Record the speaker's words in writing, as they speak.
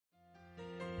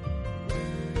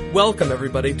Welcome,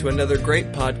 everybody, to another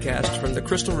great podcast from the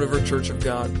Crystal River Church of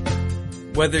God.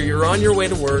 Whether you're on your way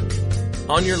to work,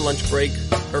 on your lunch break,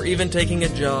 or even taking a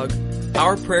jog,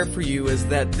 our prayer for you is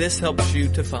that this helps you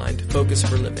to find focus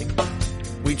for living.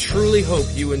 We truly hope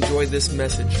you enjoy this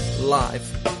message live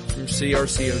from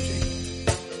CRCOG.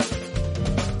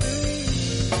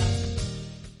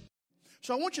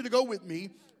 So I want you to go with me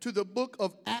to the book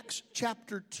of Acts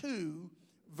chapter 2,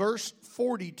 verse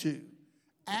 42.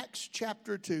 Acts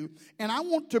chapter 2. And I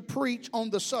want to preach on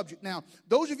the subject. Now,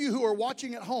 those of you who are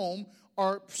watching at home,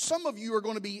 some of you are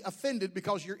going to be offended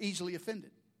because you're easily offended.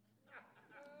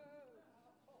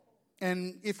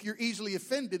 And if you're easily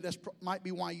offended, that might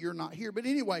be why you're not here. But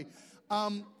anyway,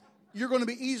 you're going to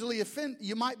be easily offended.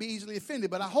 You might be easily offended,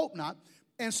 but I hope not.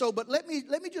 And so, but let me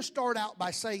just start out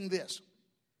by saying this.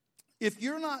 If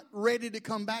you're not ready to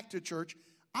come back to church,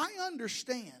 I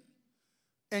understand.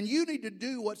 And you need to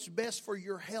do what's best for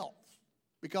your health.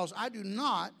 Because I do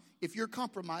not, if you're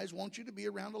compromised, want you to be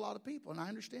around a lot of people. And I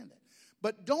understand that.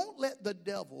 But don't let the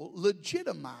devil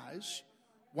legitimize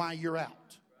why you're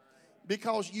out.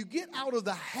 Because you get out of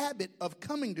the habit of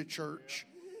coming to church,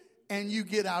 and you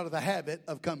get out of the habit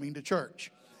of coming to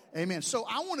church. Amen. So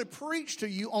I want to preach to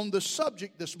you on the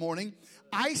subject this morning,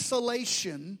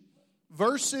 isolation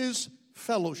versus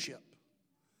fellowship.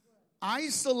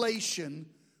 Isolation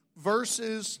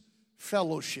versus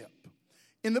fellowship.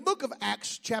 In the book of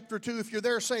Acts chapter 2, if you're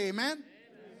there, say amen. Amen.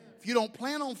 If you don't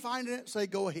plan on finding it, say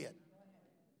go ahead.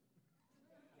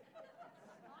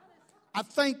 I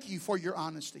thank you for your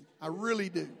honesty. I really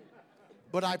do.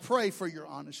 But I pray for your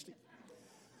honesty.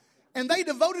 And they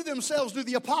devoted themselves to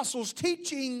the apostles'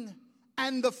 teaching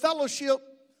and the fellowship,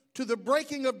 to the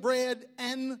breaking of bread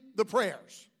and the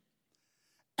prayers.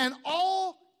 And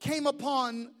all came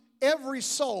upon every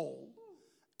soul.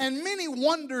 And many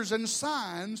wonders and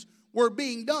signs were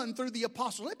being done through the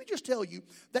apostles. Let me just tell you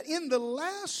that in the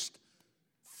last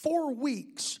 4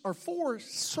 weeks or 4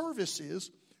 services,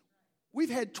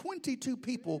 we've had 22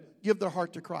 people give their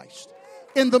heart to Christ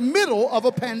in the middle of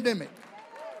a pandemic.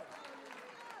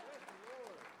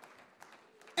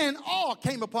 And awe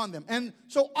came upon them. And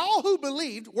so all who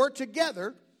believed were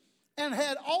together and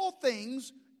had all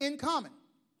things in common.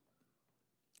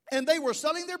 And they were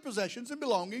selling their possessions and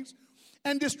belongings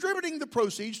and distributing the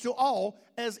proceeds to all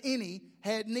as any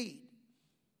had need.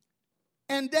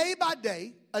 And day by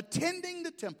day, attending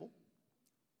the temple,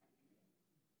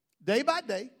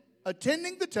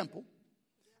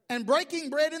 and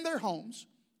breaking bread in their homes,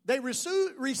 they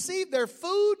received their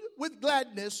food with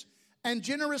gladness and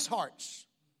generous hearts,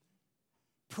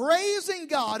 praising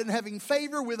God and having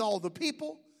favor with all the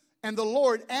people. And the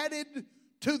Lord added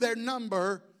to their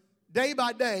number day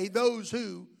by day those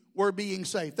who were being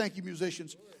saved. Thank you,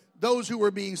 musicians. Those who were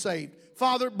being saved.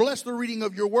 Father, bless the reading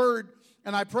of your word,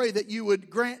 and I pray that you would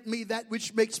grant me that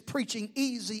which makes preaching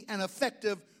easy and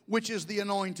effective, which is the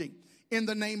anointing. In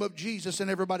the name of Jesus, and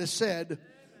everybody said,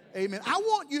 amen. I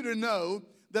want you to know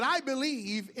that I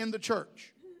believe in the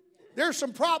church. There's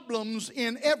some problems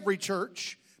in every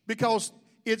church because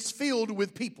it's filled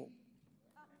with people.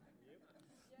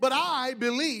 But I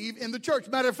believe in the church.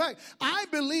 Matter of fact, I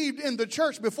believed in the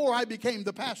church before I became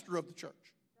the pastor of the church.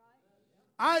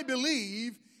 I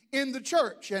believe in the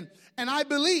church. And I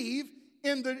believe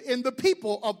in the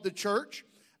people of the church.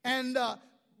 And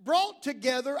brought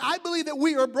together, I believe that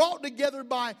we are brought together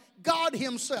by God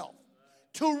himself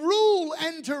to rule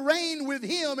and to reign with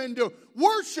him and to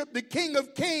worship the King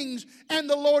of Kings and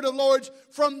the Lord of Lords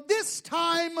from this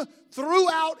time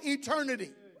throughout eternity.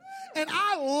 And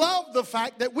I love the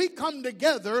fact that we come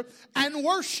together and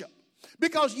worship.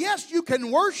 Because yes, you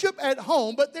can worship at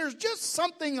home, but there's just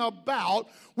something about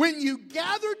when you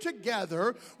gather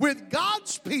together with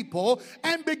God's people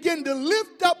and begin to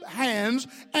lift up hands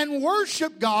and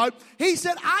worship God. He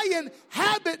said, I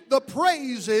inhabit the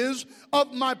praises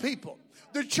of my people.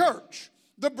 The church,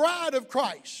 the bride of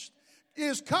Christ,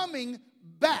 is coming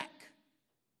back.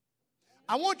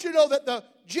 I want you to know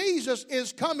that Jesus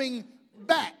is coming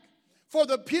back. For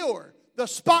the pure, the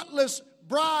spotless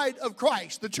bride of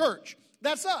Christ, the church.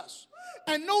 That's us.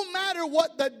 And no matter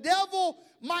what the devil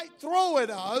might throw at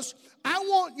us, I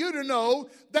want you to know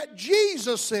that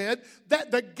Jesus said that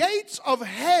the gates of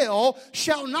hell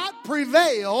shall not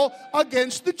prevail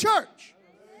against the church.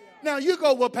 Now you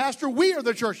go, well, Pastor, we are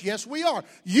the church. Yes, we are.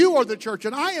 You are the church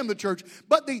and I am the church.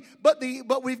 But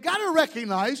we've got to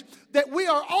recognize that we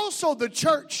are also the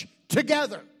church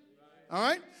together. All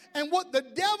right? And what the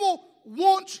devil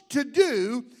wants to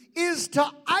do is to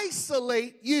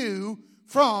isolate you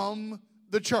from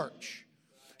the church.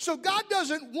 So God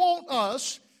doesn't want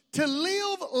us to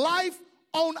live life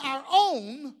on our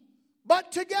own,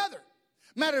 but together.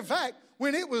 Matter of fact,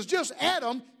 when it was just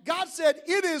Adam, God said,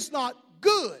 it is not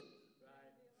good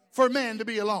for man to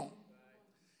be alone.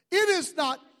 It is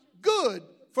not good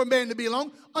for man to be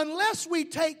alone unless we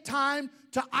take time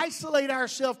to isolate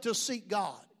ourselves to seek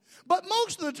God. But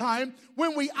most of the time,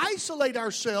 when we isolate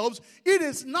ourselves, it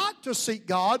is not to seek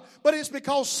God, but it's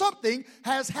because something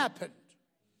has happened.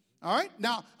 All right?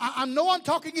 Now, I know I'm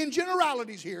talking in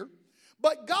generalities here,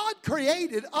 but God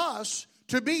created us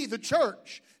to be the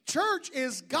church. Church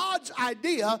is God's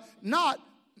idea, not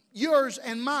yours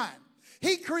and mine.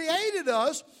 He created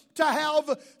us to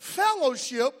have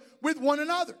fellowship with one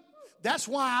another. That's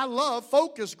why I love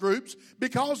focus groups,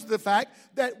 because of the fact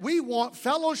that we want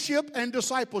fellowship and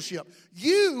discipleship.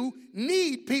 You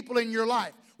need people in your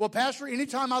life. Well, Pastor,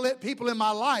 anytime I let people in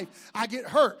my life, I get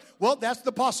hurt. Well, that's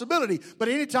the possibility. But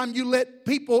anytime you let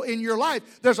people in your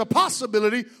life, there's a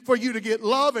possibility for you to get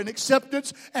love and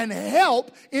acceptance and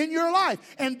help in your life.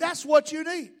 And that's what you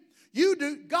need. You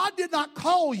do. God did not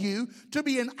call you to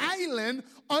be an island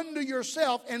unto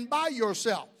yourself and by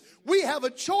yourself. We have a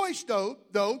choice, though,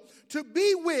 to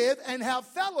be with and have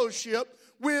fellowship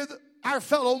with our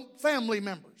fellow family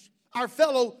members, our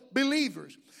fellow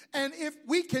believers. And if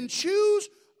we can choose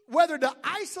whether to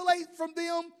isolate from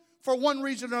them for one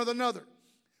reason or another,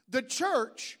 the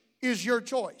church is your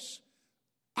choice.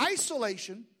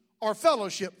 Isolation or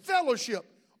fellowship. Fellowship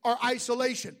or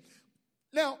isolation.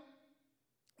 Now,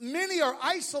 many are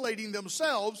isolating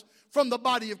themselves from the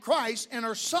body of Christ and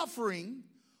are suffering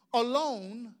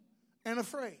alone and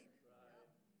afraid.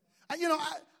 You know,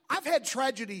 I've had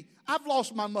tragedy. I've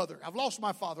lost my mother. I've lost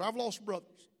my father. I've lost brothers.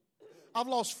 I've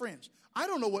lost friends. I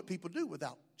don't know what people do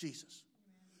without Jesus.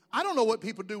 I don't know what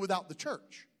people do without the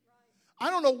church. I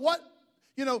don't know what,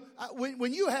 you know,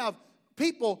 when you have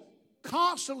people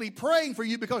constantly praying for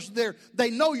you because they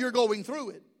know you're going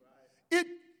through it, it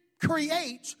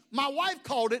creates, my wife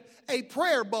called it a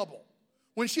prayer bubble.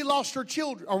 When she lost her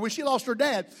children, or when she lost her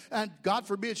dad, and God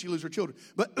forbid she lose her children,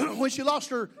 but when she lost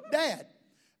her dad,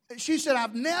 she said,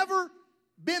 I've never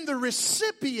been the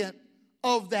recipient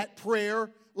of that prayer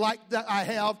like that I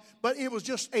have, but it was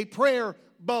just a prayer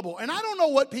bubble. And I don't know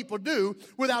what people do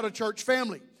without a church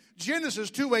family.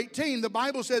 Genesis 2:18, the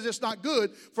Bible says it's not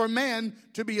good for man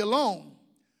to be alone.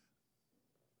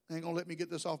 Ain't gonna let me get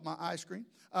this off my eye screen.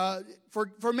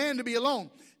 For man to be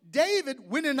alone. David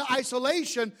went into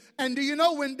isolation, and do you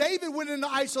know when David went into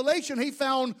isolation, he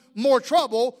found more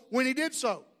trouble when he did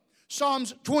so.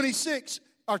 Psalms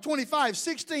 25,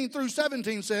 16 through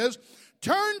 17 says,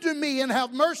 turn to me and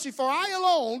have mercy, for I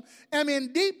alone am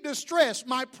in deep distress.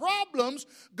 My problems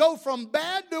go from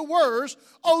bad to worse.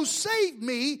 Oh, save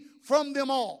me from them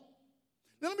all.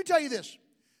 Now let me tell you this.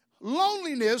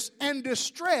 Loneliness and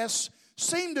distress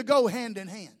seem to go hand in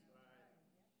hand.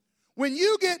 When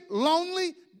you get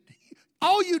lonely,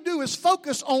 all you do is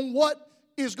focus on what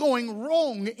is going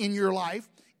wrong in your life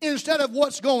instead of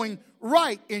what's going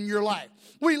right in your life.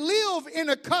 We live in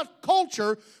a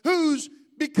culture who's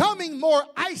becoming more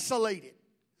isolated.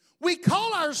 We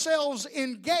call ourselves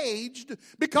engaged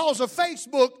because of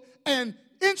Facebook and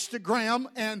Instagram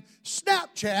and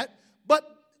Snapchat, but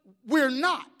we're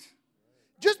not.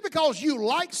 Just because you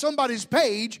like somebody's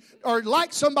page or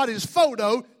like somebody's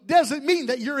photo doesn't mean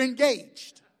that you're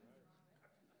engaged.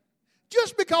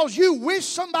 Just because you wish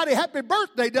somebody happy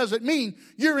birthday doesn't mean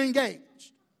you're engaged.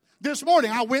 This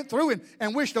morning I went through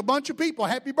and wished a bunch of people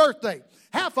happy birthday.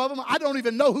 Half of them, I don't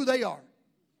even know who they are.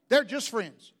 They're just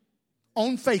friends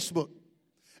on Facebook.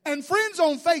 And friends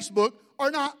on Facebook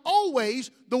are not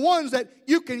always the ones that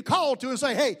you can call to and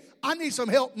say, hey, I need some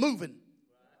help moving.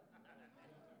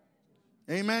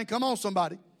 Amen. Come on,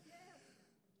 somebody.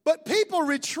 But people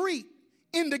retreat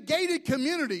into gated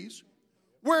communities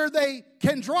where they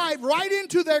can drive right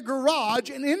into their garage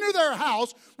and into their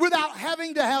house without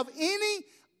having to have any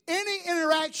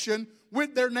interaction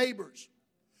with their neighbors.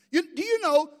 Do you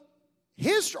know,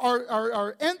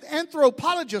 our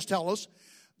anthropologists tell us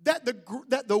that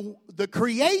the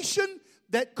creation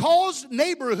that caused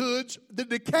neighborhoods, the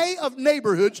decay of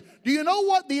neighborhoods, do you know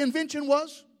what the invention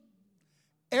was?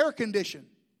 Air conditioning.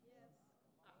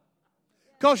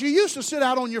 Because you used to sit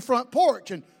out on your front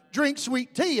porch and drink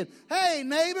sweet tea and, hey,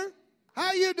 neighbor,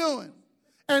 how you doing?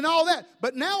 And all that.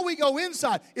 But now we go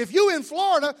inside. If you in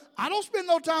Florida, I don't spend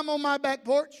no time on my back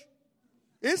porch.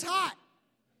 It's hot.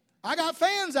 I got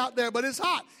fans out there, but it's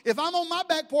hot. If I'm on my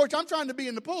back porch, I'm trying to be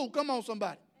in the pool. Come on,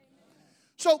 somebody.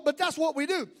 But that's what we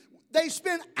do. They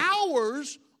spend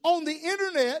hours on the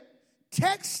internet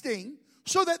texting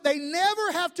so that they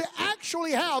never have to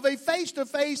actually have a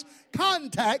face-to-face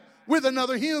contact with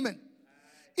another human.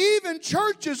 Even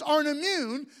churches aren't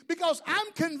immune, because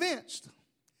I'm convinced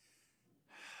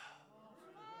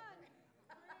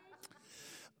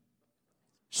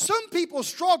some people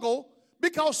struggle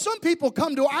because some people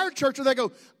come to our church and they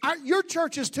go, your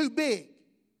church is too big.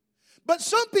 But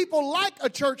some people like a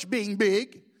church being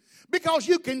big because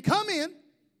you can come in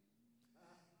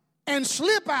and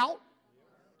slip out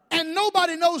and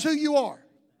nobody knows who you are.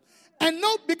 And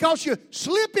because you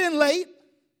slip in late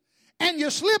and you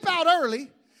slip out early,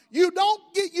 you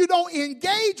don't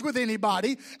engage with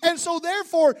anybody, and so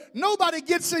therefore nobody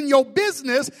gets in your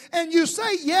business, and you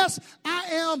say, yes,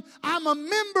 I'm a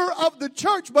member of the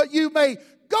church, but you may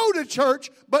go to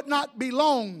church but not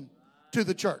belong to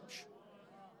the church.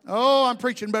 Oh, I'm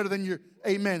preaching better than you're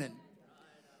amening.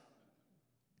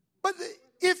 But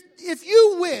if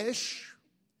you wish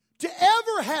to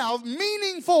ever have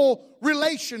meaningful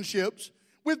relationships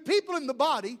with people in the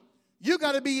body, you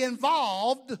got to be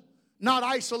involved, not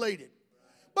isolated.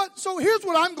 But so here's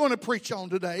what I'm going to preach on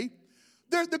today.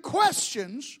 The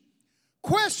questions,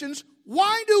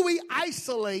 why do we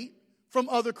isolate from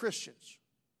other Christians?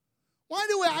 Why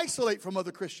do we isolate from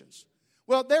other Christians?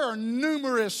 Well, there are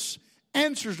numerous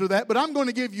answers to that, but I'm going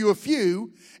to give you a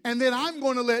few, and then I'm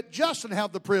going to let Justin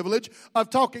have the privilege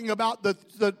of talking about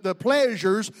the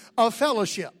pleasures of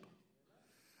fellowship.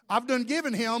 I've done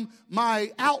given him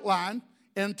my outline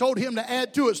and told him to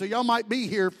add to it, so y'all might be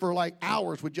here for like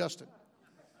hours with Justin,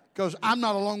 because I'm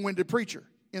not a long-winded preacher,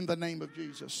 in the name of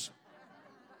Jesus.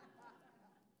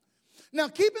 Now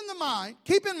keep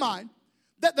in mind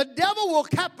that the devil will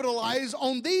capitalize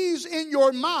on these in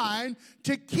your mind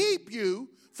to keep you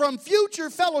from future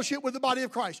fellowship with the body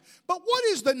of Christ. But what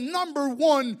is the number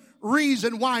one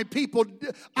reason why people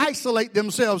isolate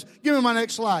themselves? Give me my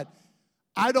next slide.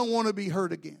 I don't want to be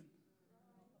hurt again.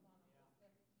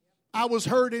 I was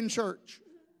hurt in church.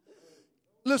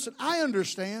 Listen, I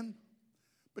understand,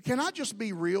 but can I just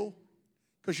be real?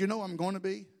 Because you know I'm going to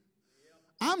be.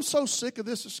 I'm so sick of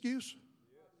this excuse.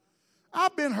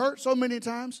 I've been hurt so many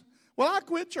times. Well, I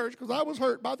quit church because I was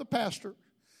hurt by the pastor.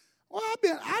 Well,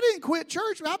 I didn't quit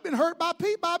church. I've been hurt by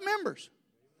members.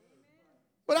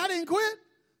 But I didn't quit.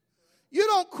 You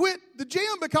don't quit the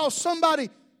gym because somebody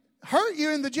hurt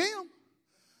you in the gym.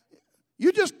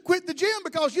 You just quit the gym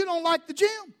because you don't like the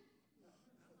gym.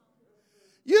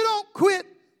 You don't quit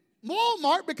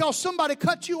Walmart because somebody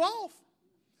cut you off.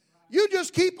 You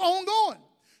just keep on going.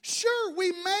 Sure,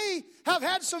 we may have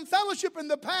had some fellowship in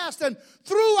the past and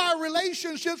through our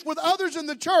relationships with others in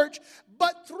the church,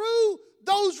 but through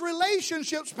those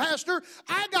relationships, Pastor,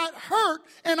 I got hurt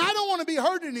and I don't want to be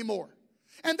hurt anymore.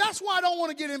 And that's why I don't want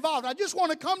to get involved. I just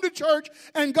want to come to church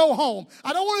and go home.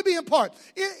 I don't want to be a part.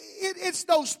 It's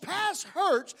those past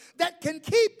hurts that can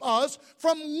keep us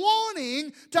from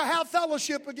wanting to have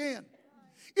fellowship again.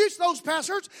 It's those past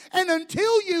hurts. And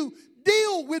until you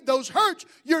deal with those hurts,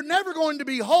 you're never going to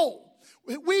be whole.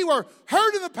 We were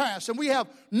hurt in the past and we have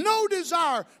no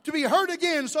desire to be hurt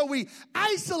again. So we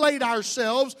isolate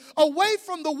ourselves away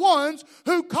from the ones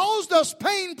who caused us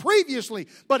pain previously.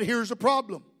 But here's the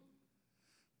problem.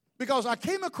 Because I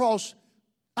came across,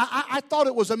 I thought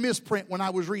it was a misprint when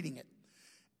I was reading it.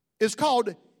 It's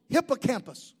called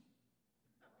hippocampus.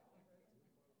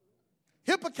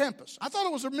 Hippocampus. I thought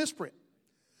it was a misprint.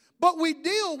 But we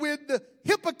deal with the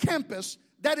hippocampus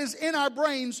that is in our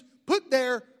brains put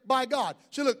there by God.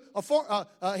 See, look,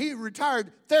 he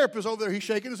retired therapist over there. He's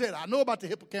shaking his head. I know about the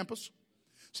hippocampus.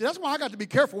 See, that's why I got to be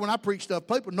careful when I preach stuff.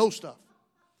 People know stuff.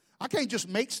 I can't just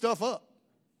make stuff up.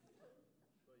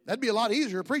 That'd be a lot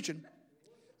easier preaching,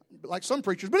 like some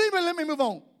preachers. But anyway, let me move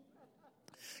on.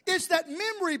 It's that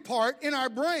memory part in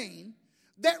our brain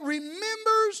that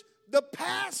remembers the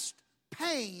past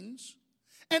pains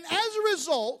and as a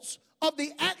result of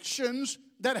the actions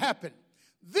that happen.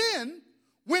 Then,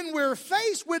 when we're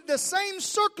faced with the same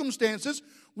circumstances,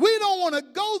 we don't want to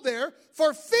go there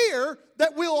for fear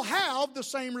that we'll have the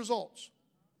same results.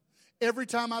 Every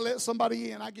time I let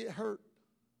somebody in, I get hurt.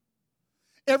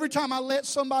 Every time I let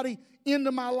somebody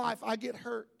into my life, I get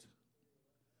hurt.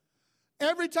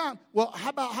 Every time. Well,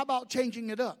 how about changing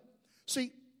it up?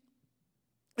 See,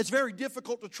 it's very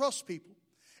difficult to trust people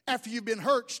after you've been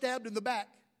hurt, stabbed in the back.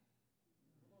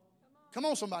 Come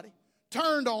on, somebody.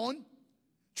 Turned on,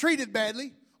 treated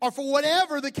badly, or for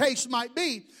whatever the case might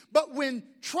be. But when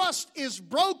trust is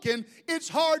broken, it's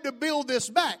hard to build this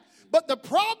back. But the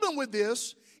problem with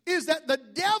this is that the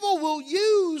devil will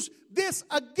use this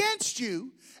against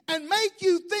you and make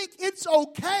you think it's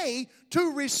okay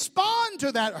to respond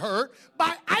to that hurt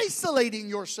by isolating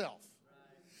yourself.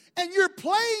 And you're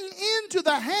playing into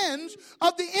the hands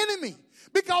of the enemy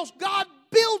because God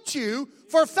built you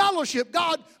for fellowship.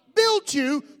 God built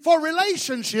you for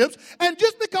relationships. And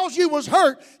just because you was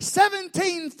hurt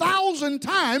 17,000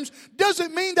 times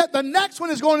doesn't mean that the next one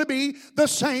is going to be the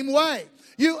same way.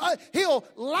 He'll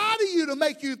lie to you to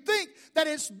make you think that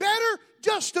it's better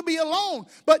just to be alone.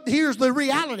 But here's the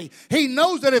reality. He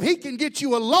knows that if he can get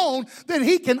you alone, then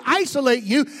he can isolate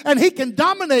you and he can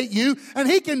dominate you and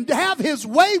he can have his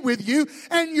way with you,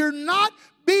 and you're not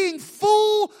being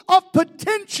full of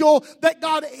potential that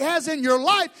God has in your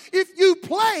life if you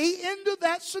play into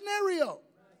that scenario.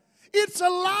 It's a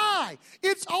lie.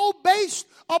 It's all based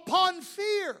upon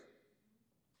fear.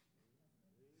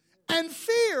 And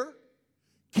fear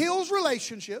kills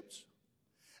relationships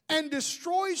and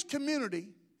destroys community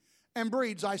and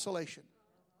breeds isolation.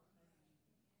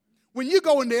 When you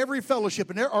go into every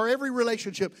fellowship or every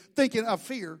relationship thinking of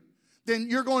fear, then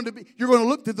you're going to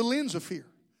look through the lens of fear.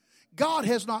 God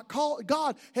has not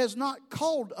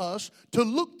called us to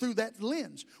look through that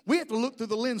lens. We have to look through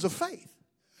the lens of faith.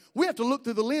 We have to look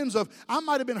through the lens of, I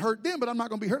might have been hurt then, but I'm not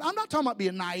going to be hurt. I'm not talking about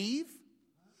being naive.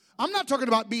 I'm not talking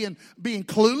about being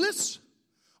clueless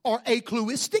or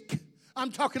acluistic.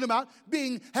 I'm talking about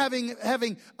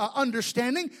having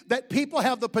understanding that people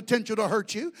have the potential to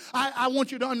hurt you. I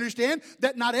want you to understand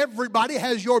that not everybody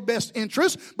has your best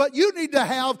interest, but you need to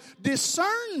have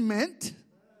discernment.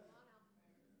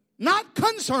 Not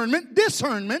concernment,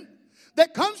 discernment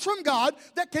that comes from God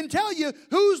that can tell you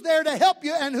who's there to help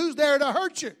you and who's there to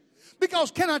hurt you.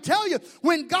 Because can I tell you,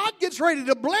 when God gets ready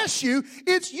to bless you,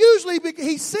 it's usually because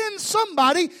He sends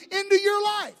somebody into your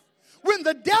life. When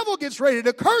the devil gets ready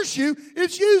to curse you,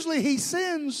 it's usually he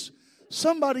sends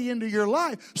somebody into your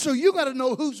life. So you got to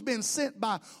know who's been sent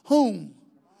by whom.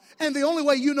 And the only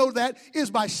way you know that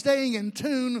is by staying in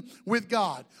tune with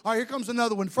God. All right, here comes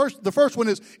another one. The first one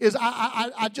is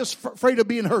I just afraid of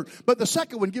being hurt. But the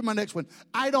second one, give my next one.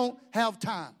 I don't have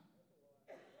time.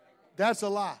 That's a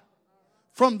lie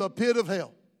from the pit of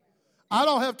hell. I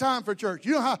don't have time for church.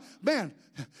 You know how, man,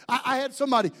 I had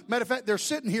somebody, matter of fact, they're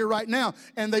sitting here right now,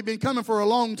 and they've been coming for a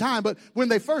long time. But when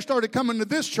they first started coming to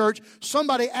this church,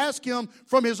 somebody asked him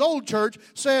from his old church,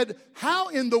 said, how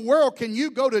in the world can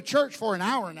you go to church for an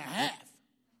hour and a half?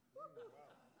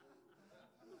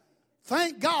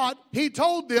 Thank God he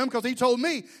told them, because he told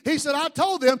me. He said, I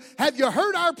told them, have you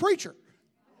heard our preacher?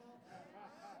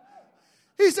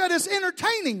 He said, it's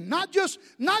entertaining, not just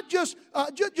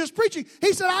preaching.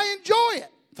 He said, I enjoy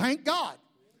it. Thank God.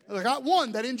 I got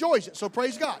one that enjoys it, so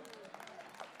praise God.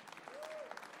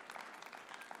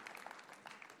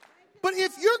 But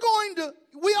if you're going to,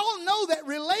 we all know that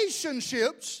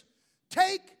relationships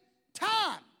take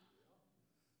time.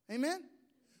 Amen?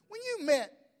 When you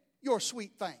met your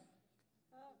sweet thing.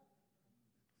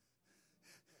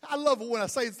 I love it when I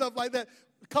say stuff like that.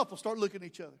 Couples start looking at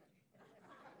each other.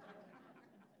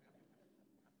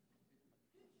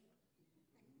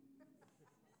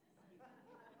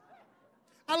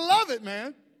 I love it,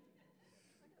 man.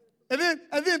 And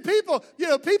then people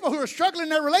who are struggling in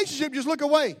their relationship just look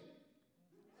away.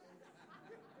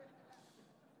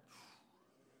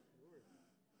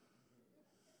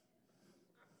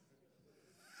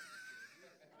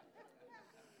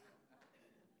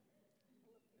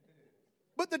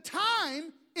 But the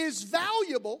time is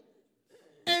valuable,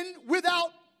 and without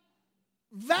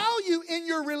value in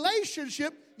your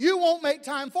relationship, you won't make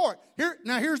time for it.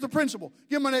 Here's the principle.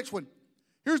 Give me my next one.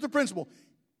 Here's the principle.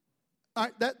 All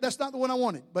right, that's not the one I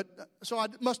wanted, but so I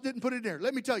didn't put it in there.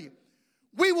 Let me tell you.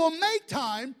 We will make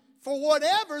time for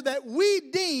whatever that we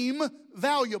deem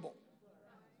valuable.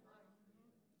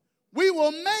 We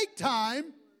will make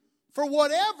time for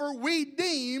whatever we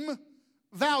deem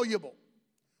valuable.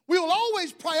 We will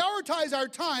always prioritize our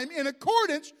time in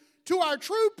accordance to our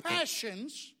true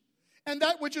passions and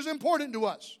that which is important to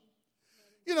us.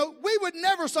 You know, we would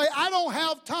never say, I don't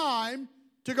have time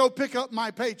to go pick up my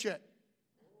paycheck.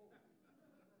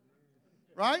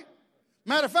 Right?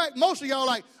 Matter of fact, most of y'all are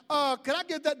like, can I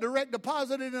get that direct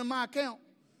deposited into my account?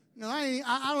 No,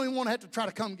 I don't even want to have to try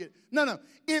to come get it. No.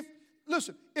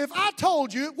 If I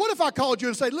told you, what if I called you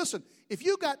and say, listen, if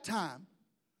you got time,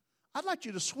 I'd like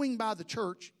you to swing by the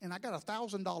church and I got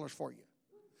 $1,000 for you.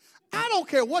 I don't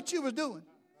care what you was doing.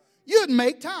 You'd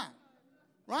make time.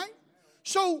 Right?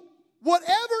 So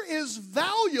whatever is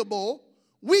valuable,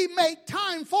 we make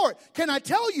time for it. Can I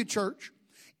tell you, church,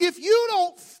 if you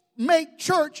don't make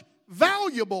church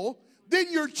valuable,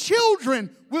 then your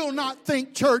children will not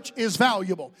think church is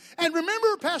valuable. And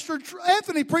remember, Pastor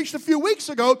Anthony preached a few weeks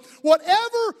ago,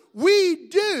 whatever we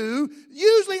do,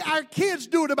 usually our kids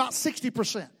do it about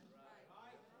 60%.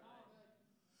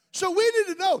 So we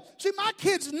need to know. See, my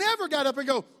kids never got up and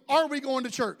go, are we going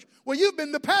to church? Well, you've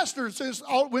been the pastor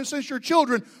since your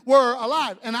children were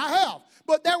alive, and I have.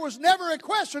 But there was never a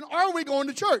question, are we going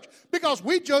to church? Because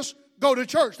we just go to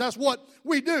church. That's what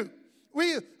we do.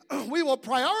 We will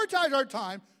prioritize our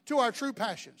time to our true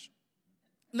passions.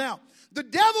 Now, the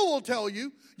devil will tell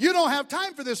you, you don't have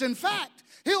time for this. In fact,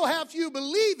 he'll have you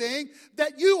believing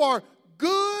that you are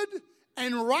good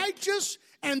and righteous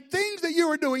and things that you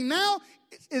are doing now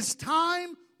is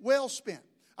time well spent.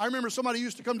 I remember somebody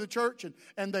used to come to church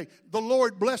and the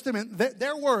Lord blessed them. And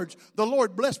their words, the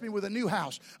Lord blessed me with a new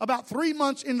house. About 3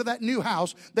 months into that new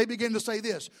house, they began to say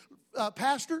this,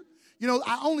 Pastor, you know,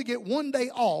 I only get one day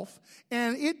off,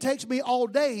 and it takes me all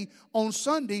day on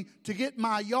Sunday to get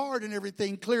my yard and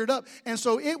everything cleared up. And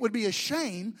so it would be a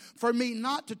shame for me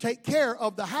not to take care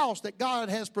of the house that God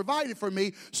has provided for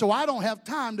me, so I don't have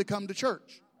time to come to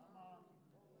church.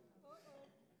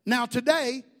 Now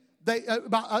today,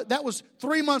 that was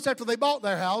 3 months after they bought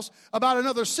their house. About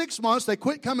another 6 months, they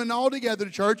quit coming all together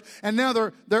to church, and now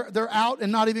they're out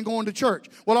and not even going to church.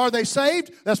 Well, are they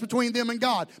saved? That's between them and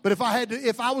God. But if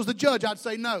I was the judge, I'd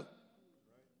say no.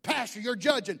 Pastor, you're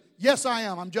judging. Yes, I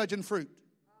am. I'm judging fruit.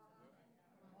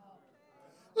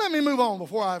 Let me move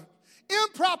on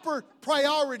improper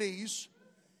priorities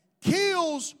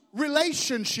kills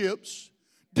relationships,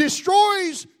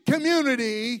 destroys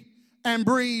community, and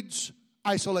breeds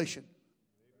isolation.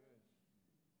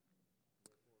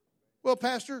 Well,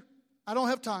 Pastor, I don't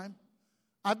have time.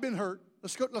 I've been hurt.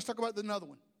 Let's talk about another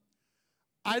one.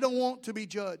 I don't want to be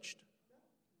judged.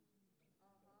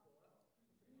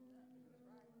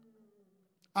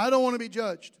 I don't want to be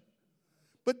judged.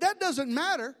 But that doesn't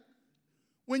matter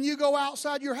when you go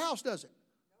outside your house, does it?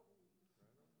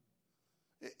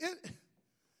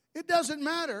 It doesn't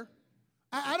matter.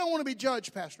 I don't want to be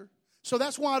judged, Pastor. So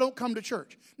that's why I don't come to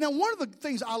church. Now, one of the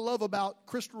things I love about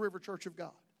Crystal River Church of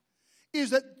God is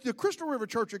that the Crystal River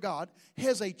Church of God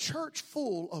has a church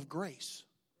full of grace.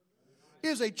 It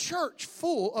is a church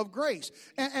full of grace.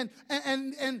 And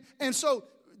so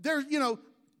there, you know,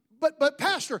 but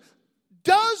Pastor,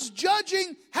 does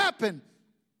judging happen?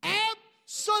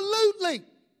 Absolutely.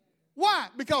 Why?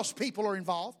 Because people are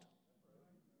involved.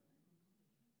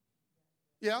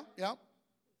 Yeah.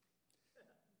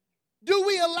 Do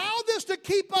we allow this to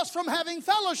keep us from having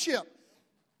fellowship?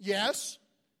 Yes.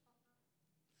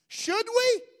 Should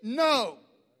we? No.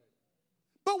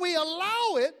 But we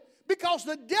allow it because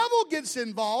the devil gets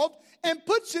involved and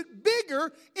puts it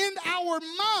bigger in our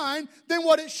mind than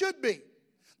what it should be.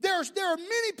 There are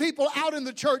many people out in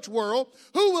the church world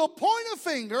who will point a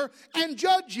finger and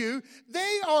judge you.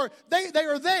 They are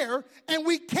there, and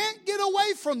we can't get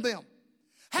away from them.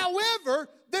 However,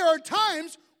 there are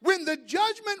times when the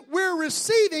judgment we're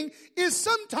receiving is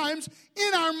sometimes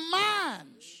in our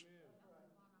minds.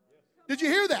 Did you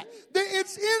hear that?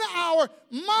 It's in our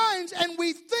minds, and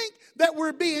we think that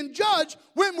we're being judged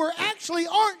when we actually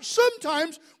aren't.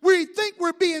 Sometimes we think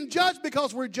we're being judged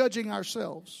because we're judging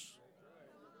ourselves.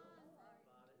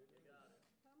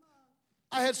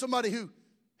 I had somebody who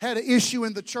had an issue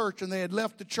in the church, and they had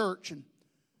left the church, and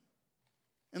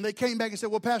they came back and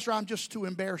said, well, Pastor, I'm just too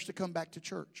embarrassed to come back to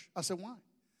church. I said, why?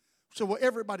 So, well,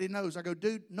 everybody knows. I go,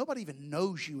 dude, nobody even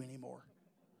knows you anymore.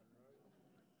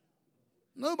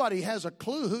 Nobody has a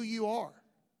clue who you are.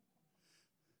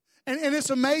 And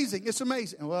it's amazing. It's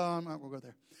amazing. Well, I'm not going to go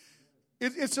there.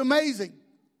 It's amazing.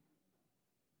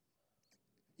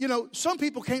 You know, some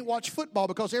people can't watch football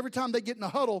because every time they get in a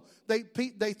huddle, they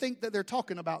think that they're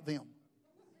talking about them.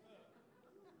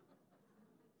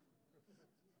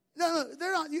 No,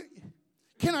 they're not.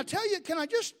 Can I tell you, can I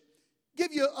just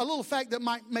give you a little fact that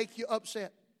might make you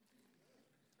upset?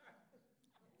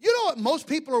 You know what most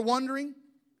people are wondering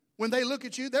when they look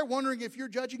at you? They're wondering if you're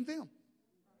judging them.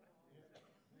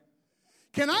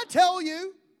 Can I tell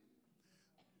you,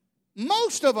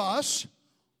 most of us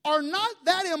are not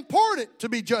that important to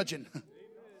be judging.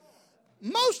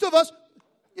 Most of us,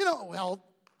 you know, well,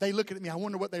 they look at me, I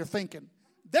wonder what they're thinking.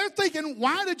 They're thinking,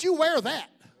 why did you wear that?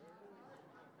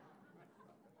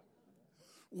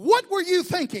 What were you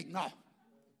thinking? No.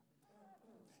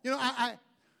 You know,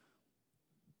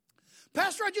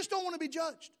 Pastor, I just don't want to be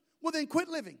judged. Well, then quit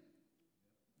living.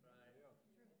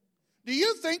 Do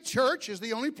you think church is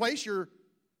the only place you're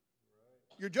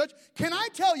judged? Can I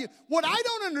tell you, what I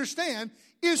don't understand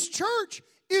is church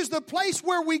is the place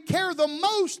where we care the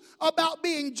most about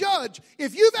being judged.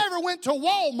 If you've ever went to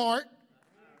Walmart,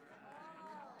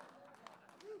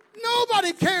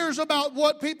 nobody cares about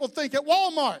what people think at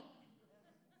Walmart.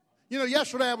 You know,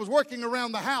 yesterday I was working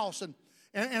around the house, and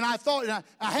I thought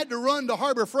I had to run to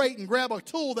Harbor Freight and grab a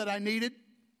tool that I needed.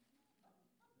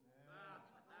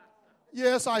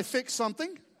 Yes, I fixed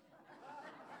something.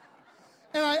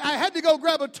 And I had to go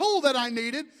grab a tool that I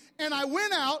needed. And I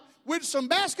went out with some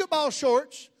basketball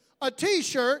shorts, a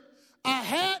T-shirt, a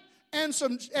hat, and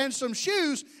some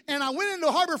shoes. And I went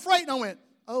into Harbor Freight and I went,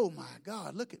 oh my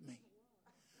God, look at me.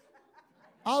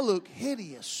 I look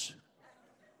hideous.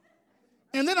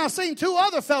 And then I seen two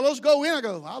other fellows go in. I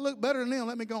go, I look better than them.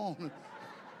 Let me go on.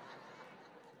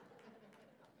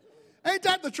 Ain't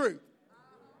that the truth?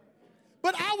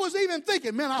 But I was even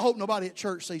thinking, man, I hope nobody at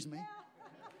church sees me.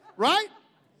 Right?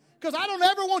 Because I don't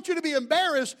ever want you to be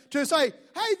embarrassed to say,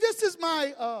 hey, this is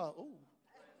my,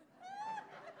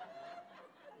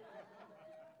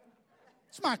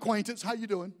 it's my acquaintance. How you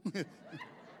doing? You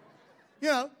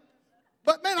know.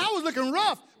 But man, I was looking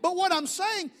rough. But what I'm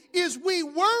saying is we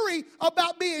worry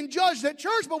about being judged at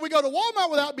church, but we go to Walmart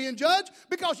without being judged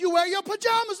because you wear your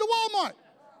pajamas to Walmart.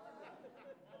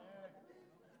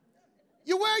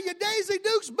 You wear your Daisy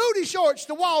Dukes booty shorts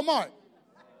to Walmart.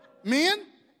 Men?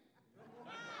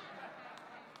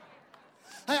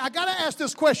 Hey, I got to ask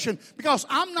this question because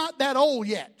I'm not that old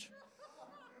yet.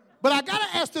 But I got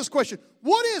to ask this question.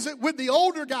 What is it with the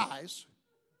older guys?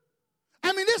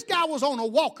 I mean, this guy was on a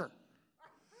walker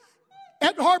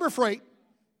at Harbor Freight,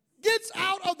 gets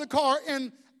out of the car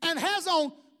and has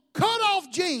on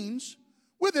cut-off jeans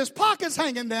with his pockets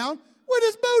hanging down with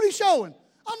his booty showing.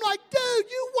 I'm like, dude,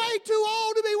 you way too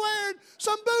old to be wearing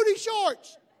some booty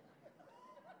shorts.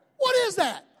 What is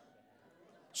that?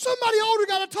 Somebody older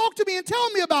got to talk to me and tell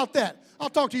me about that. I'll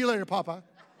talk to you later, Popeye.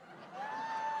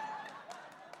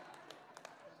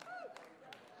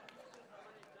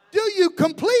 Do you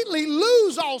completely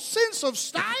lose all sense of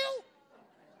style?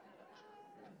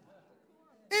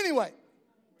 Anyway,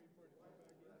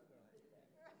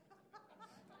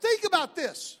 think about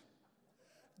this.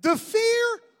 The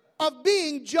fear of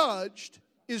being judged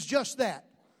is just that,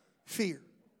 fear.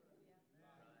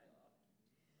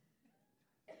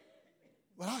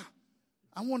 Well,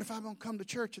 I wonder if I'm going to come to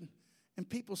church and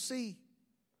people see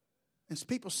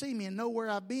me and know where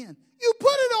I've been. You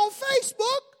put it on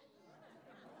Facebook.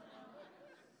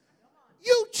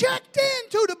 You checked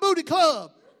into the booty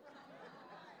club.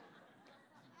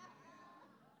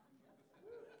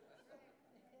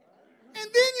 And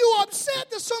then you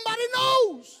upset that somebody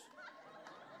knows.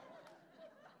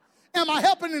 Am I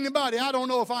helping anybody? I don't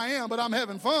know if I am, but I'm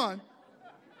having fun.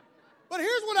 But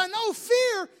here's what I know.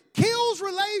 Fear kills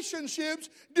relationships,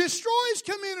 destroys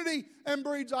community, and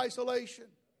breeds isolation.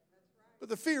 But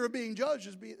the fear of being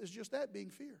judged is just that, being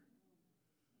fear.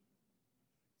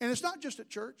 And it's not just at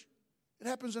church. It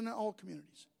happens in all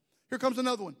communities. Here comes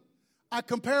another one. I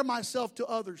compare myself to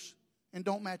others and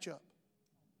don't match up.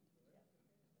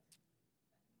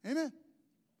 Amen.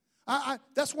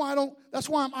 That's why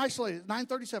I'm isolated.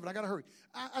 9:37. I got to hurry.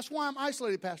 That's why I'm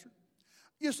isolated, Pastor.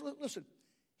 Yes, listen.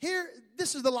 Here,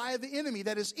 this is the lie of the enemy,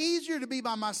 that it's easier to be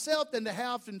by myself than to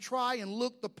have and try and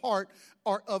look the part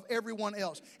of everyone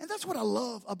else. And that's what I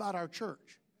love about our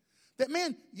church. That,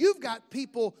 man, you've got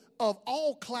people of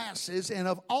all classes and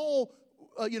of all,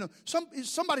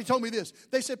 somebody told me this.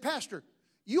 They said, Pastor,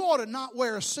 you ought to not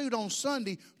wear a suit on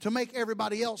Sunday to make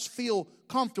everybody else feel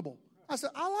comfortable. I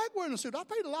said, I like wearing a suit. I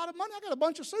paid a lot of money. I got a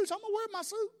bunch of suits. I'm going to wear my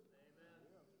suit.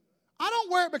 I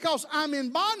don't wear it because I'm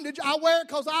in bondage. I wear it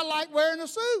because I like wearing a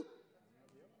suit.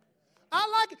 I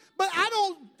like it, but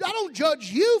I don't judge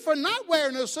you for not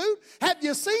wearing a suit. Have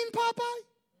you seen Popeye?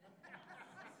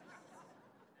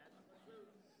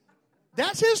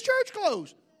 That's his church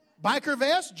clothes. Biker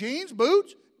vest, jeans,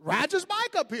 boots, rides his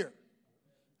bike up here.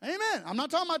 Amen. I'm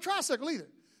not talking about tricycle either.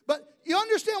 But you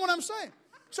understand what I'm saying?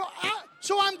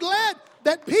 So I'm glad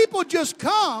that people just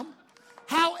come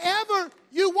however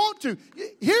you want to.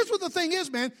 Here's what the thing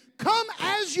is, man. Come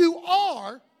as you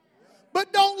are,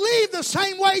 but don't leave the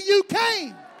same way you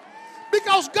came.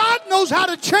 Because God knows how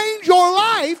to change your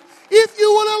life if you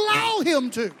will allow Him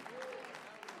to.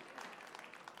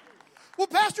 Well,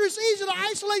 Pastor, it's easy to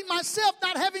isolate myself,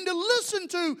 not having to listen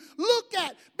to, look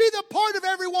at, be the part of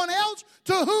everyone else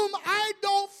to whom I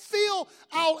don't feel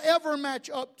I'll ever match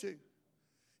up to.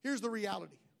 Here's the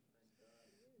reality.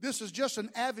 This is just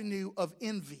an avenue of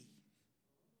envy.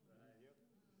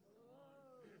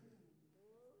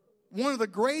 One of the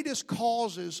greatest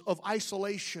causes of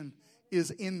isolation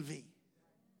is envy.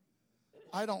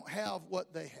 I don't have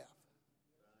what they have.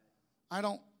 I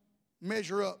don't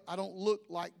measure up. I don't look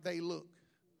like they look.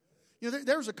 You know,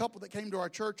 there was a couple that came to our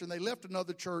church and they left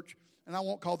another church, and I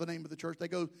won't call the name of the church. They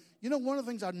go, you know, one of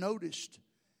the things I noticed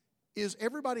is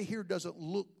everybody here doesn't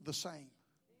look the same.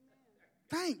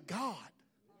 Thank God.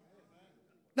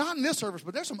 Not in this service,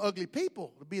 but there's some ugly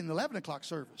people to be in the 11 o'clock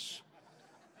service.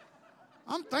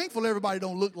 I'm thankful everybody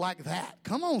don't look like that.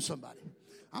 Come on, somebody.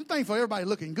 I'm thankful everybody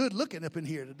looking good looking up in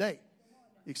here today,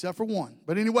 except for one.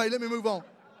 But anyway, let me move on.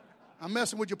 I'm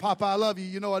messing with you, Papa. I love you.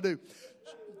 You know I do.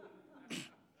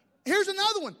 Here's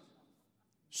another one.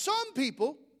 Some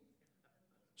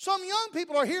young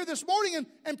people are here this morning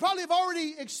and probably have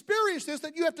already experienced this,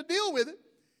 that you have to deal with it.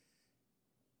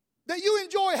 That you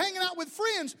enjoy hanging out with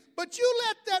friends, but you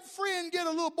let that friend get a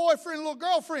little boyfriend, a little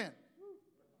girlfriend.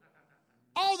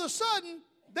 All of a sudden,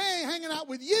 they ain't hanging out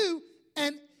with you,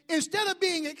 and instead of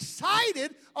being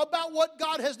excited about what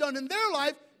God has done in their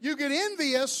life, you get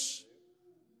envious.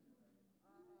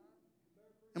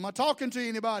 Am I talking to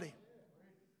anybody?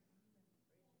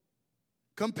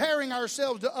 Comparing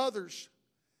ourselves to others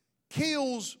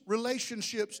kills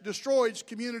relationships, destroys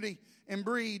community, and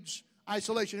breeds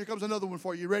isolation. Here comes another one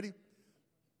for you. You ready?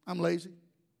 I'm lazy.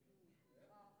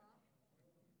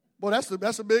 Boy,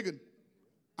 that's a big one.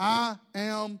 I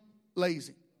am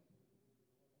lazy.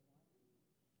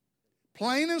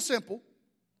 Plain and simple.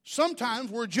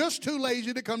 Sometimes we're just too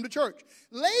lazy to come to church.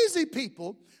 Lazy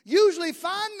people usually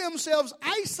find themselves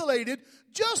isolated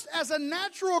just as a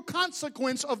natural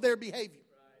consequence of their behavior.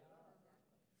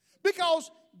 Because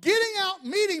getting out,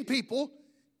 meeting people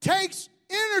takes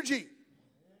energy.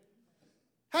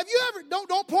 Have you ever,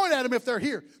 don't point at them if they're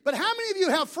here, but how many of you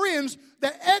have friends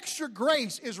that extra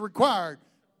grace is required?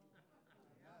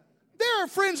 There are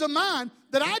friends of mine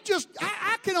that I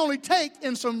can only take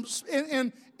in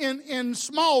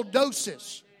small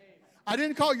doses. I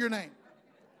didn't call your name.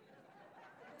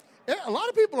 A lot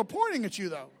of people are pointing at you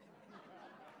though.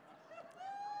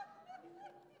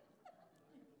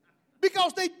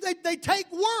 Because they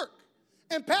take work.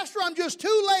 And Pastor, I'm just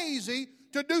too lazy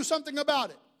to do something about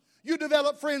it. You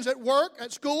develop friends at work,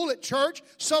 at school, at church,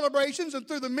 celebrations, and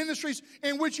through the ministries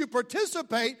in which you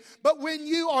participate. But when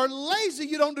you are lazy,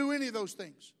 you don't do any of those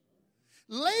things.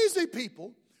 Lazy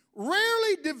people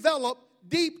rarely develop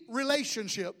deep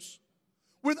relationships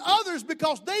with others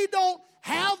because they don't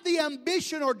have the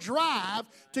ambition or drive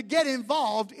to get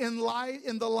involved in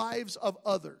the lives of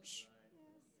others.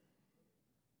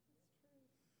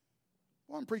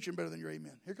 Well, I'm preaching better than your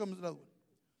amen. Here comes another one.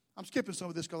 I'm skipping some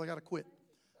of this because I got to quit.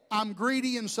 I'm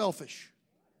greedy and selfish.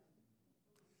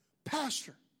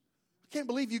 Pastor, I can't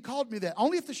believe you called me that.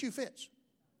 Only if the shoe fits.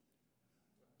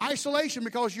 Isolation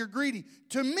because you're greedy.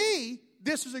 To me,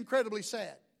 this is incredibly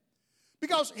sad.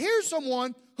 Because here's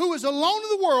someone who is alone in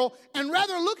the world and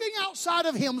rather looking outside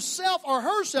of himself or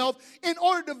herself in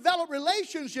order to develop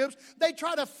relationships, they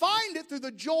try to find it through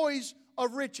the joys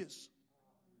of riches.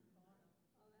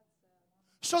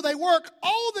 So they work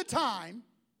all the time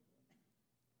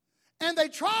and they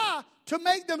try to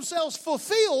make themselves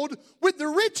fulfilled with the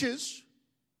riches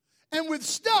and with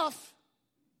stuff,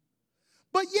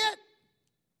 but yet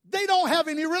they don't have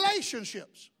any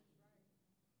relationships.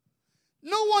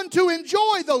 No one to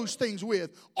enjoy those things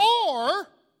with. Or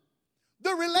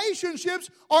the relationships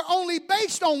are only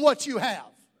based on what you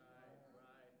have.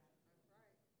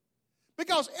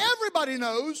 Because everybody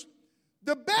knows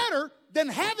the better than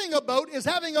having a boat is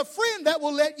having a friend that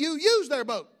will let you use their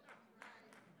boat.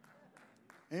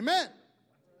 Amen.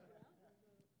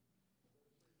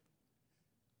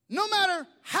 No matter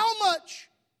how much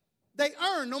they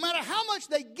earn, no matter how much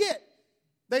they get,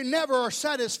 they never are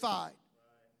satisfied.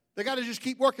 They got to just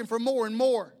keep working for more and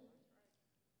more.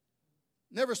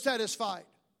 Never satisfied.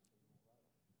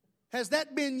 Has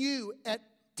that been you at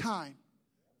time?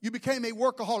 You became a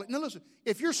workaholic. Now listen,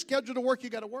 if you're scheduled to work, you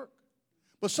got to work.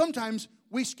 But sometimes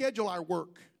we schedule our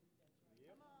work.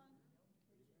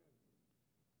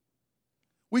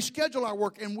 We schedule our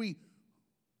work and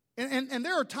and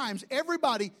there are times,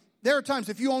 there are times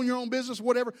if you own your own business or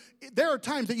whatever, there are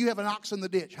times that you have an ox in the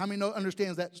ditch. How many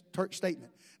understands that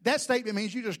statement? That statement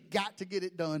means you just got to get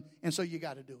it done, and so you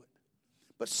got to do it.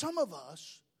 But some of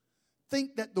us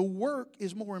think that the work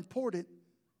is more important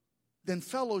than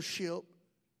fellowship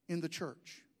in the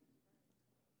church.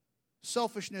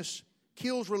 Selfishness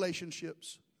kills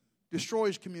relationships,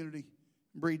 destroys community,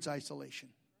 breeds isolation.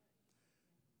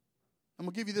 I'm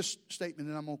going to give you this statement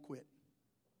and I'm going to quit.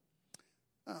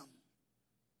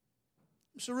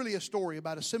 It's really a story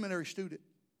about a seminary student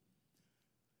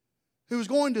who was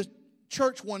going to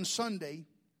church one Sunday,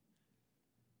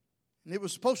 and it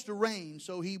was supposed to rain,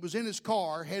 so he was in his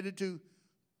car headed to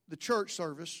the church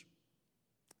service.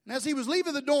 And as he was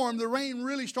leaving the dorm, the rain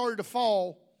really started to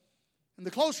fall, and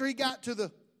the closer he got to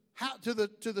the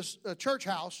church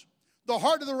house, the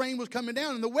harder the rain was coming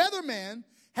down. And the weatherman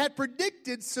had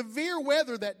predicted severe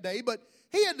weather that day, but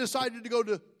he had decided to go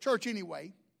to church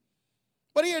anyway.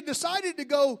 But he had decided to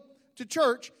go to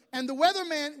church, and the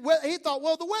weatherman, he thought,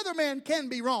 well, the weatherman can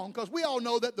be wrong, because we all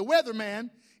know that the weatherman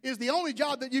is the only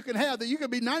job that you can have that you can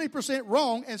be 90%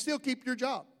 wrong and still keep your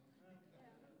job.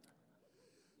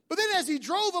 But then as he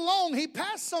drove along, he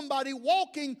passed somebody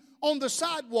walking on the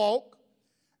sidewalk,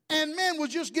 and man was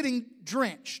just getting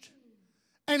drenched.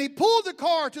 And he pulled the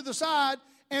car to the side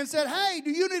and said, hey,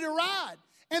 do you need a ride?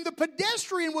 And the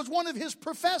pedestrian was one of his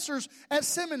professors at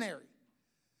seminary.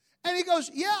 And he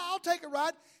goes, yeah, I'll take a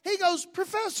ride. He goes,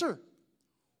 Professor,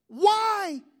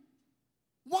 why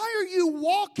are you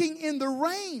walking in the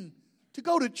rain to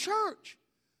go to church?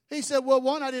 He said, well,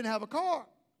 one, I didn't have a car,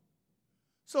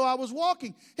 so I was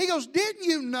walking. He goes, didn't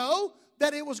you know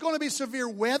that it was going to be severe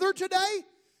weather today?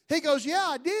 He goes, yeah,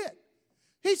 I did.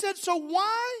 He said, so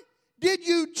why did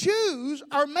you choose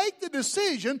or make the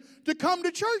decision to come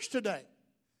to church today?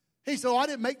 He said, oh, I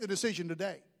didn't make the decision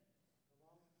today.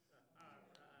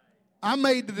 I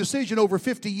made the decision over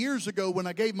 50 years ago when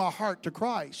I gave my heart to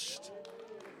Christ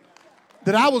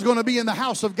that I was going to be in the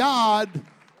house of God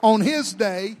on His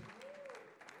day.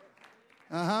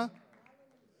 I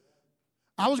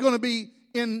was going to be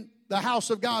in the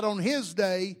house of God on His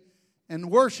day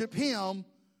and worship Him,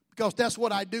 because that's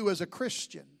what I do as a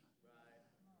Christian.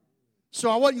 So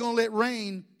I wasn't going to let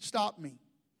rain stop me.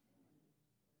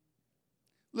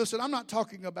 Listen, I'm not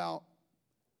talking about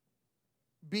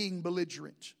being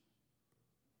belligerent.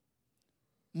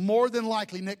 More than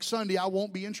likely next Sunday I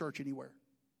won't be in church anywhere.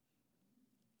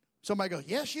 Somebody goes,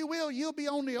 yes, you will. You'll be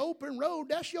on the open road.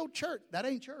 That's your church. That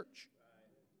ain't church.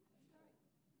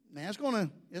 Now, it's going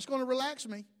to relax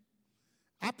me.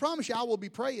 I promise you I will be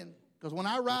praying, because when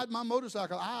I ride my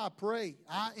motorcycle, I pray.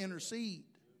 I intercede.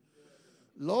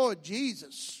 Lord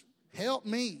Jesus, help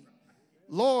me.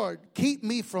 Lord, keep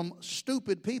me from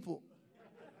stupid people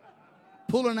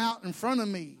pulling out in front of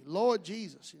me. Lord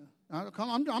Jesus.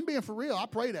 I'm being for real. I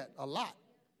pray that a lot.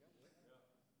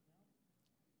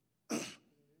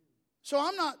 So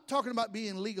I'm not talking about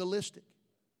being legalistic.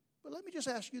 But let me just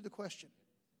ask you the question.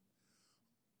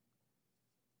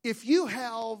 If you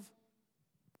have,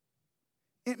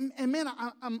 and man,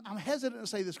 I'm hesitant to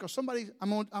say this, because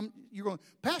you're going,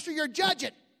 Pastor, you're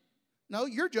judging. No,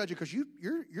 you're judging because you're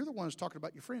the one who's talking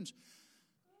about your friends.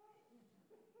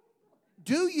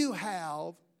 Do you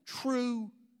have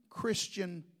true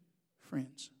Christian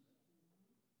friends?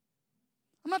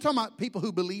 I'm not talking about people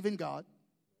who believe in God.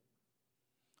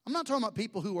 I'm not talking about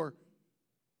people who are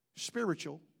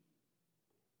spiritual.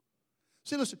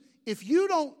 See, listen, if you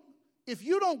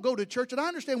don't go to church, and I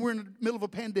understand we're in the middle of a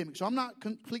pandemic, so I'm not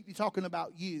completely talking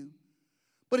about you,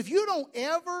 but if you don't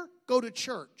ever go to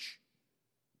church,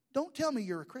 don't tell me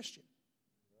you're a Christian.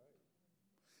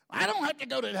 I don't have to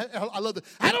go to, I love that.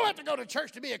 I don't have to go to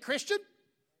church to be a Christian.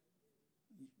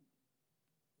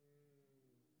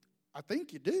 I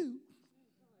think you do.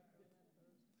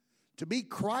 To be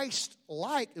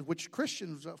Christ-like, which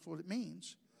Christians, that's what it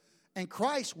means. And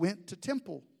Christ went to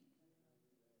temple.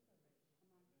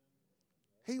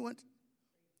 He went.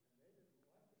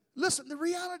 Listen, the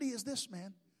reality is this,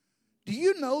 man. Do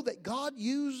you know that God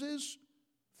uses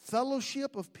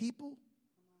fellowship of people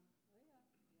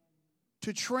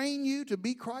to train you to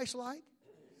be Christ-like?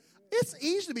 It's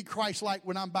easy to be Christ-like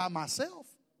when I'm by myself.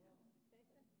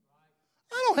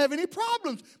 I don't have any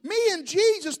problems. Me and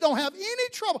Jesus don't have any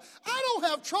trouble. I don't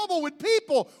have trouble with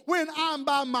people when I'm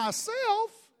by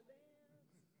myself.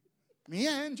 Me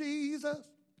and Jesus.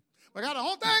 We got a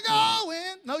whole thing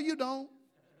going. No, you don't.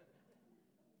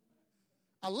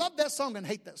 I love that song and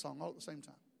hate that song all at the same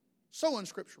time. So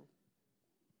unscriptural.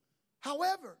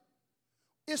 However,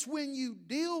 it's when you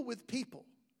deal with people,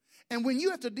 and when you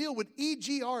have to deal with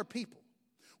EGR people,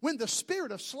 when the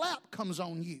spirit of slap comes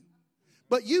on you,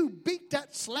 but you beat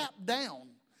that slap down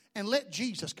and let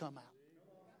Jesus come out.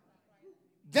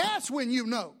 That's when you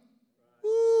know.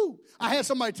 Woo. I had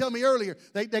somebody tell me earlier,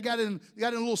 they got in a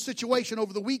little situation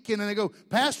over the weekend, and they go,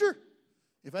 Pastor,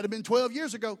 if that had been 12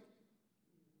 years ago.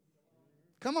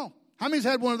 Come on. How many's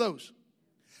had one of those?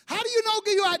 How do you know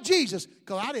you got Jesus?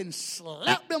 Because I didn't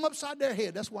slap them upside their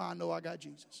head. That's why I know I got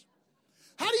Jesus.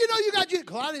 How do you know you got Jesus?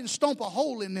 Because I didn't stomp a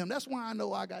hole in them. That's why I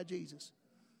know I got Jesus.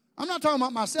 I'm not talking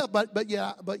about myself, but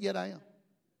yet I am.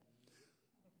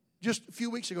 Just a few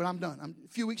weeks ago, and I'm done. A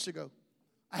few weeks ago,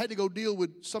 I had to go deal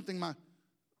with something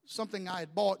I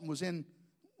had bought and was in.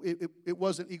 It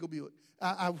wasn't Eagle Buick.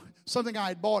 Something I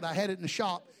had bought, I had it in the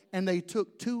shop, and they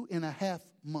took 2.5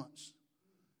 months,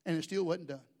 and it still wasn't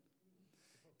done.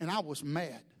 And I was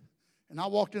mad. And I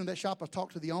walked into that shop. I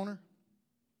talked to the owner,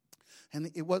 and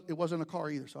it wasn't a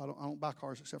car either. So I don't buy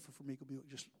cars except for from Eagle Buick.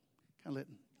 Just kind of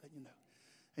letting you know.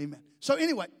 Amen. So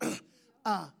anyway,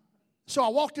 so I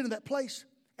walked into that place,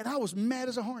 And I was mad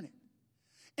as a hornet.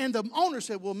 And the owner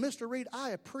said, well, Mr. Reed, I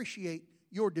appreciate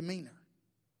your demeanor.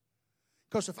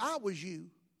 Because if I was you,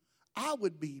 I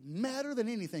would be madder than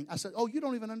anything. I said, oh, you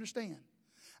don't even understand.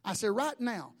 I said, right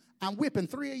now, I'm whipping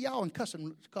 3 of y'all and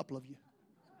cussing a couple of you.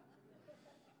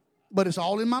 But it's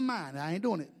all in my mind. I ain't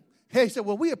doing it. He said,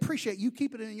 well, we appreciate you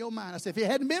keeping it in your mind. I said, if it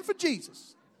hadn't been for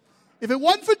Jesus, if it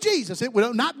wasn't for Jesus, it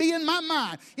would not be in my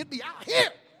mind. It'd be out here.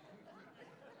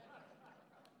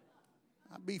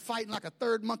 I'd be fighting like a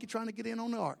third monkey trying to get in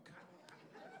on the ark.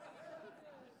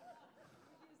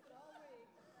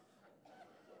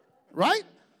 Right?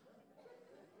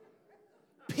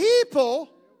 People,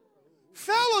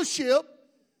 fellowship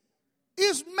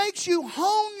makes you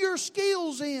hone your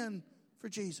skills in for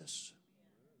Jesus.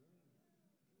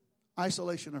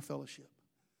 Isolation or fellowship.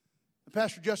 And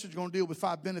Pastor Justin's going to deal with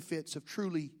 5 benefits of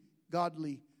truly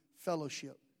godly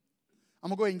fellowship. I'm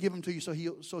going to go ahead and give them to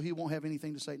you so he won't have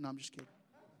anything to say. No, I'm just kidding.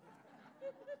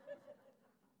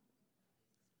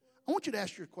 I want you to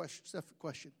ask yourself a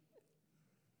question.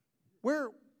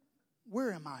 Where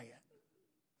am I at?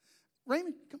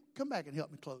 Raymond, come back and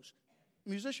help me close.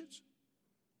 Musicians?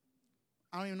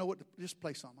 I don't even know what to just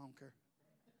play something. I don't care.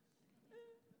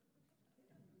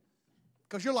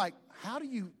 Because you're like, how do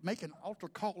you make an altar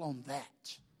call on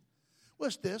that? Well,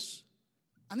 it's this.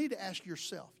 I need to ask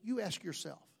yourself. You ask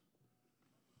yourself.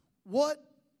 What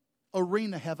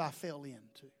arena have I fell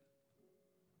into?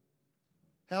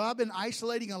 Have I been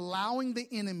isolating, allowing the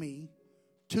enemy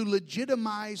to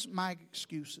legitimize my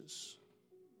excuses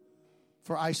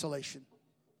for isolation?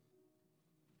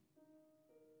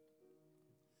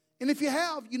 And if you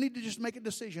have, you need to just make a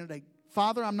decision today.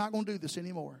 Father, I'm not going to do this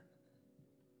anymore.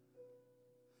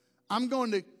 I'm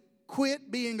going to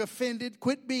quit being offended,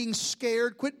 quit being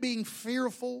scared, quit being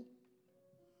fearful,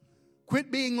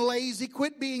 quit being lazy,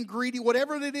 quit being greedy,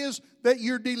 whatever it is that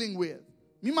you're dealing with.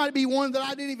 You might be one that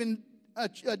I didn't even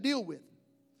deal with.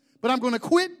 But I'm going to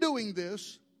quit doing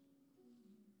this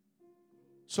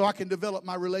so I can develop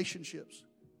my relationships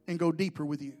and go deeper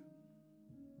with you.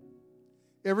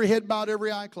 Every head bowed,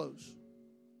 every eye closed.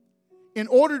 In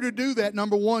order to do that,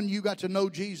 number one, you got to know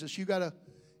Jesus. You got to,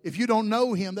 if you don't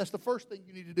know Him, that's the first thing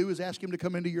you need to do is ask Him to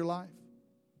come into your life.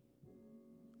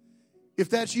 If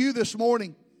that's you this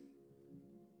morning,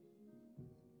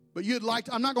 but you'd like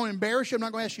to, I'm not going to embarrass you. I'm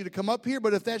not going to ask you to come up here.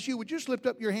 But if that's you, would you just lift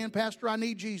up your hand, Pastor? I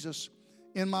need Jesus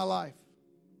in my life.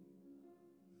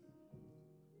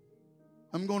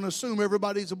 I'm going to assume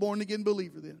everybody's a born-again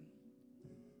believer then.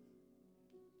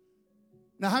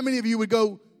 Now, how many of you would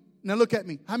go, now look at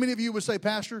me. How many of you would say,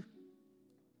 Pastor,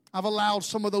 I've allowed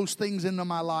some of those things into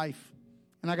my life,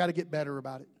 and I got to get better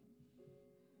about it?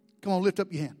 Come on, lift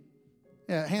up your hand.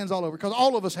 Yeah, hands all over. Because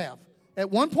all of us have. At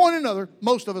one point or another,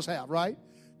 most of us have, right?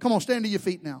 Come on, stand to your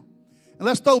feet now. And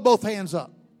let's throw both hands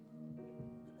up.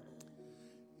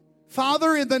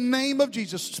 Father, in the name of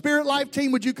Jesus. Spirit Life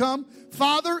team, would you come?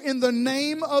 Father, in the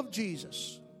name of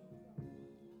Jesus.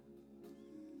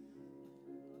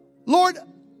 Lord,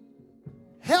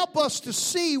 help us to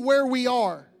see where we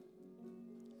are.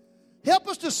 Help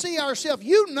us to see ourselves.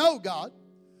 You know, God,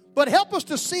 but help us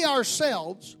to see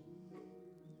ourselves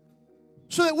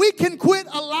so that we can quit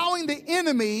allowing the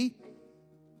enemy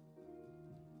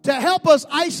to help us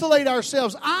isolate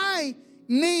ourselves. I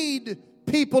need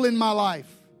people in my life.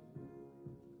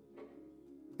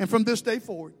 And from this day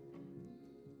forward,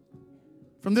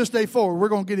 we're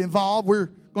going to get involved. We're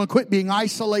going to quit being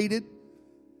isolated.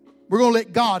 We're going to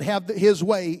let God have His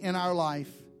way in our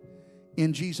life.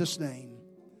 In Jesus' name,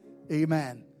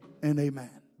 amen and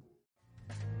amen.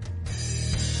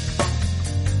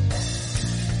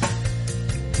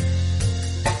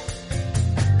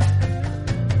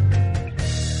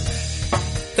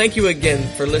 Thank you again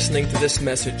for listening to this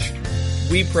message.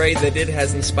 We pray that it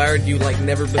has inspired you like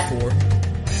never before.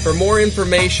 For more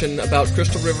information about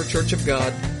Crystal River Church of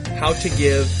God, how to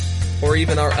give, or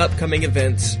even our upcoming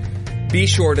events, be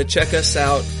sure to check us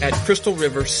out at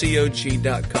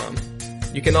crystalrivercog.com.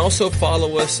 You can also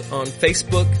follow us on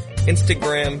Facebook,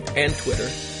 Instagram, and Twitter.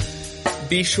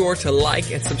 Be sure to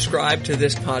like and subscribe to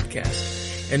this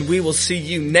podcast, and we will see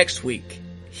you next week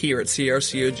here at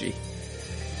CRCOG.